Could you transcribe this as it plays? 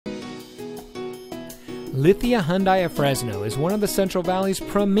Lithia Hyundai of Fresno is one of the Central Valley's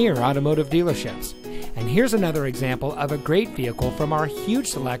premier automotive dealerships. And here's another example of a great vehicle from our huge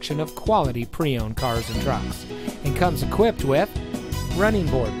selection of quality pre-owned cars and trucks. And comes equipped with running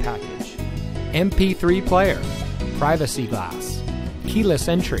board package, MP3 player, privacy glass, keyless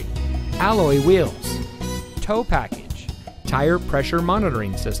entry, alloy wheels, tow package, tire pressure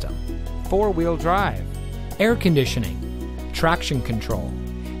monitoring system, four-wheel drive, air conditioning, traction control,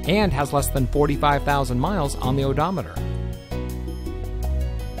 and has less than 45,000 miles on the odometer.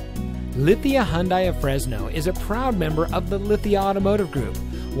 Lithia Hyundai of Fresno is a proud member of the Lithia Automotive Group,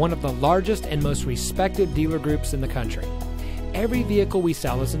 one of the largest and most respected dealer groups in the country. Every vehicle we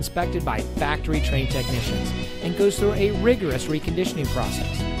sell is inspected by factory-trained technicians and goes through a rigorous reconditioning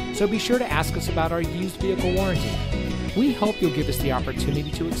process, so be sure to ask us about our used vehicle warranty. We hope you'll give us the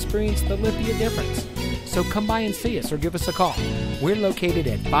opportunity to experience the Lithia difference. So come by and see us or give us a call. We're located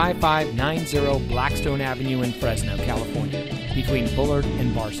at 5590 Blackstone Avenue in Fresno, California, between Bullard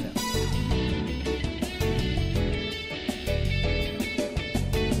and Barstow.